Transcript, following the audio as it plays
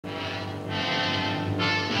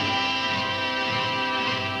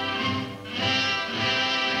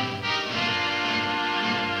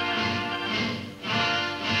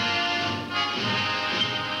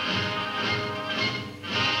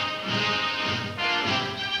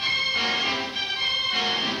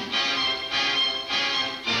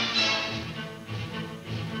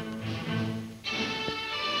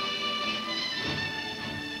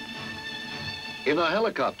In a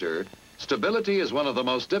helicopter, stability is one of the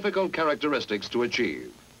most difficult characteristics to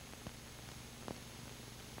achieve.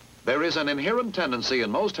 There is an inherent tendency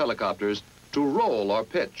in most helicopters to roll or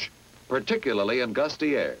pitch, particularly in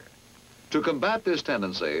gusty air. To combat this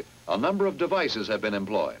tendency, a number of devices have been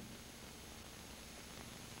employed.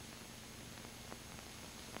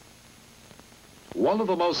 One of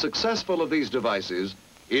the most successful of these devices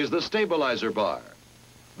is the stabilizer bar.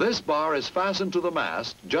 This bar is fastened to the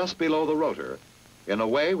mast just below the rotor in a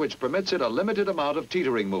way which permits it a limited amount of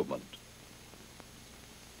teetering movement.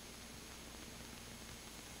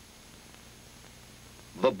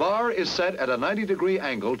 The bar is set at a 90-degree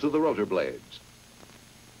angle to the rotor blades.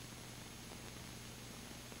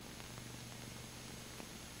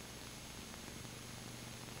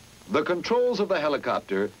 The controls of the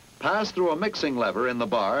helicopter pass through a mixing lever in the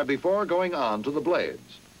bar before going on to the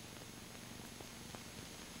blades.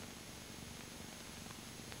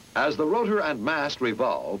 As the rotor and mast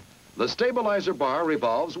revolve, the stabilizer bar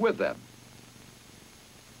revolves with them.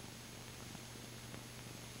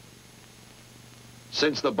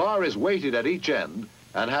 Since the bar is weighted at each end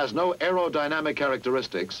and has no aerodynamic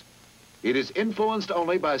characteristics, it is influenced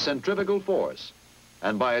only by centrifugal force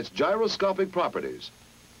and by its gyroscopic properties,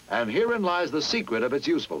 and herein lies the secret of its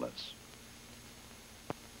usefulness.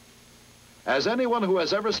 As anyone who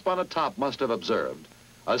has ever spun a top must have observed,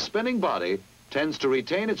 a spinning body tends to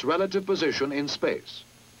retain its relative position in space.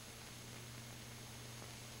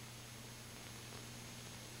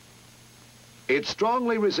 It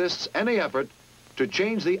strongly resists any effort to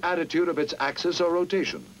change the attitude of its axis or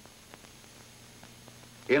rotation.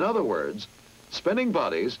 In other words, spinning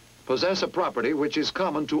bodies possess a property which is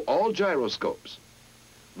common to all gyroscopes,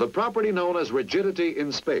 the property known as rigidity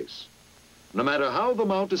in space. No matter how the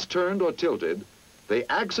mount is turned or tilted, the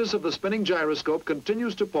axis of the spinning gyroscope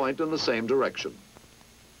continues to point in the same direction.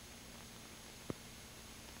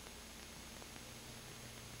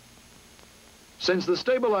 Since the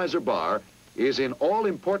stabilizer bar is in all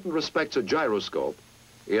important respects a gyroscope,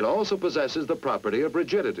 it also possesses the property of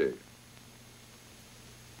rigidity.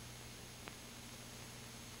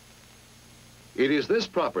 It is this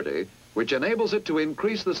property which enables it to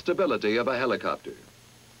increase the stability of a helicopter.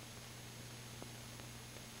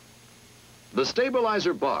 The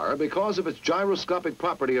stabilizer bar, because of its gyroscopic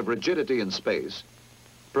property of rigidity in space,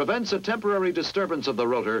 prevents a temporary disturbance of the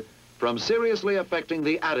rotor from seriously affecting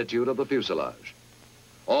the attitude of the fuselage.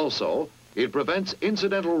 Also, it prevents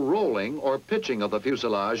incidental rolling or pitching of the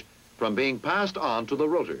fuselage from being passed on to the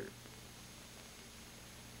rotor.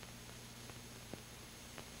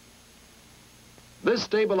 This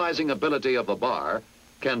stabilizing ability of the bar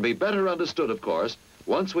can be better understood, of course,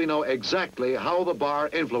 once we know exactly how the bar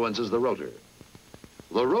influences the rotor.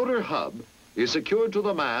 The rotor hub is secured to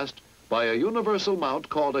the mast by a universal mount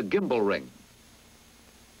called a gimbal ring.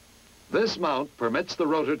 This mount permits the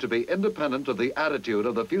rotor to be independent of the attitude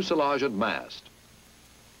of the fuselage and mast.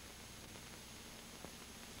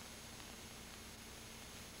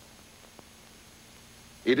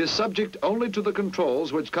 It is subject only to the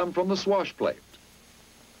controls which come from the swash plate.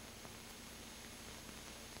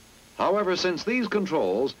 However, since these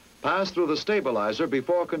controls pass through the stabilizer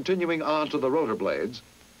before continuing on to the rotor blades,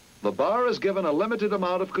 the bar is given a limited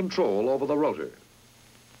amount of control over the rotor.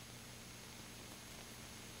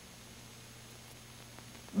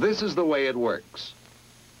 This is the way it works.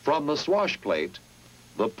 From the swash plate,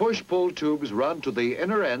 the push-pull tubes run to the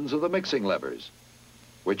inner ends of the mixing levers,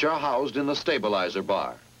 which are housed in the stabilizer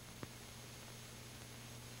bar.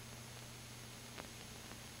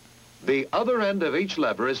 The other end of each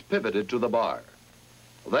lever is pivoted to the bar.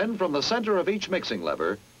 Then from the center of each mixing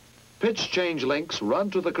lever, pitch change links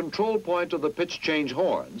run to the control point of the pitch change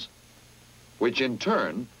horns, which in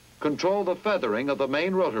turn control the feathering of the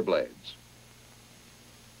main rotor blades.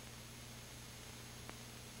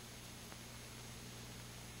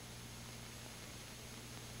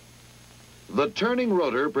 The turning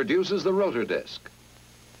rotor produces the rotor disc.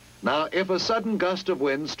 Now, if a sudden gust of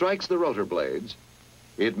wind strikes the rotor blades,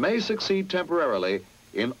 it may succeed temporarily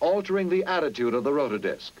in altering the attitude of the rotor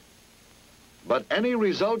disc. But any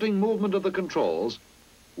resulting movement of the controls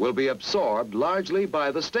will be absorbed largely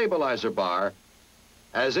by the stabilizer bar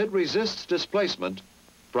as it resists displacement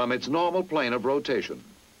from its normal plane of rotation.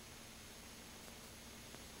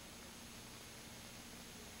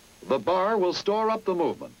 The bar will store up the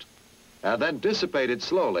movement and then dissipate it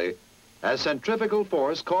slowly as centrifugal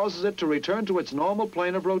force causes it to return to its normal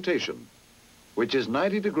plane of rotation, which is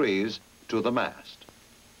 90 degrees to the mast.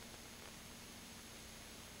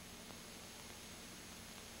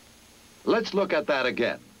 Let's look at that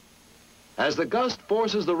again. As the gust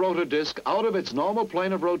forces the rotor disc out of its normal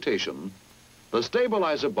plane of rotation, the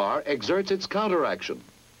stabilizer bar exerts its counteraction.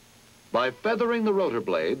 By feathering the rotor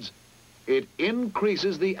blades, it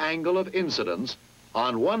increases the angle of incidence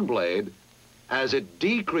on one blade as it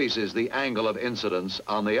decreases the angle of incidence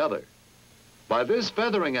on the other. By this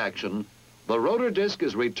feathering action, the rotor disc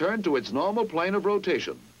is returned to its normal plane of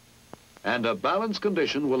rotation, and a balanced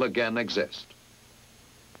condition will again exist.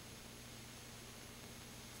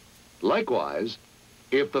 Likewise,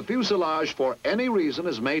 if the fuselage for any reason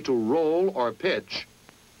is made to roll or pitch,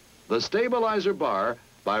 the stabilizer bar,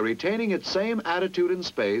 by retaining its same attitude in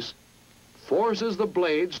space, forces the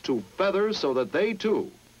blades to feather so that they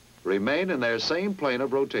too remain in their same plane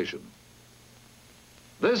of rotation.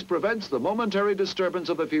 This prevents the momentary disturbance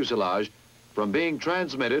of the fuselage from being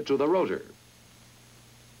transmitted to the rotor.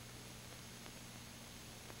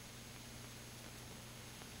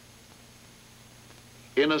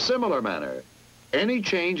 In a similar manner, any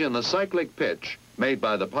change in the cyclic pitch made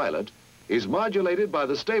by the pilot is modulated by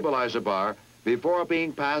the stabilizer bar before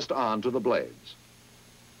being passed on to the blades.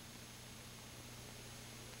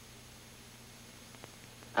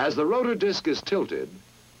 As the rotor disc is tilted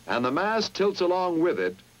and the mast tilts along with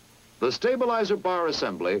it, the stabilizer bar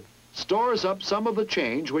assembly stores up some of the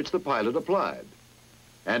change which the pilot applied,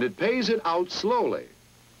 and it pays it out slowly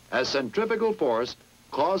as centrifugal force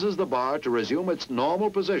causes the bar to resume its normal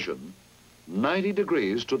position 90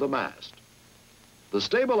 degrees to the mast. The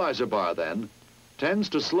stabilizer bar then tends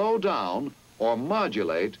to slow down or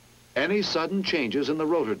modulate any sudden changes in the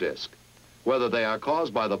rotor disc, whether they are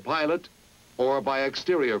caused by the pilot or by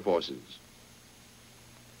exterior forces.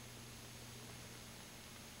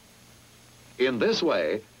 In this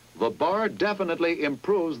way, the bar definitely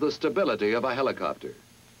improves the stability of a helicopter.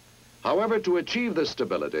 However, to achieve this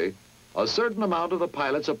stability, a certain amount of the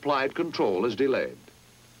pilot's applied control is delayed.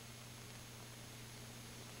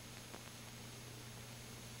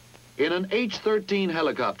 In an H-13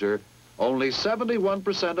 helicopter, only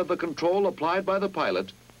 71% of the control applied by the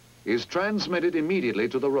pilot is transmitted immediately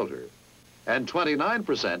to the rotor, and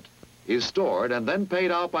 29% is stored and then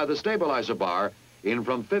paid out by the stabilizer bar in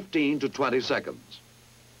from 15 to 20 seconds.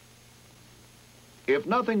 If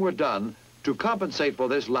nothing were done to compensate for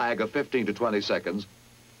this lag of 15 to 20 seconds,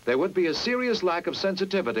 there would be a serious lack of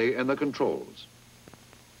sensitivity in the controls.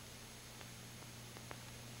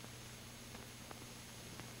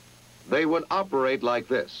 They would operate like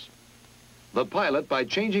this. The pilot, by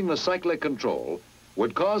changing the cyclic control,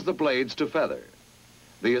 would cause the blades to feather.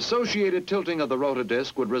 The associated tilting of the rotor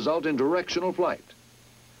disc would result in directional flight.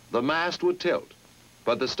 The mast would tilt,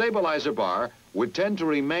 but the stabilizer bar would tend to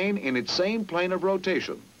remain in its same plane of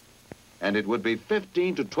rotation, and it would be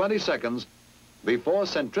 15 to 20 seconds before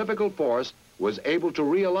centrifugal force was able to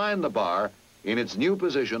realign the bar in its new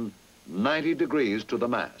position 90 degrees to the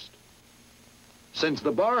mast. Since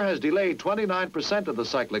the bar has delayed 29% of the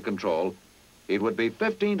cyclic control, it would be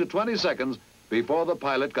 15 to 20 seconds before the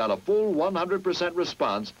pilot got a full 100%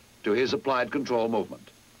 response to his applied control movement.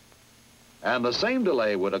 And the same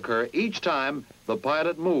delay would occur each time the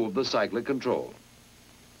pilot moved the cyclic control.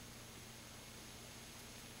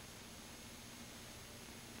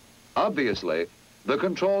 Obviously, the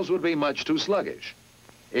controls would be much too sluggish.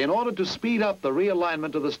 In order to speed up the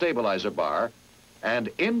realignment of the stabilizer bar and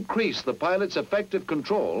increase the pilot's effective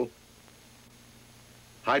control,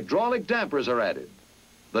 hydraulic dampers are added.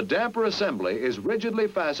 The damper assembly is rigidly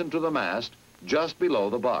fastened to the mast just below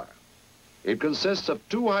the bar. It consists of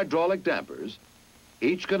 2 hydraulic dampers,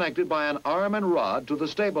 each connected by an arm and rod to the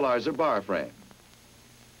stabilizer bar frame.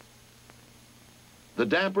 The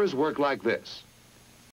dampers work like this.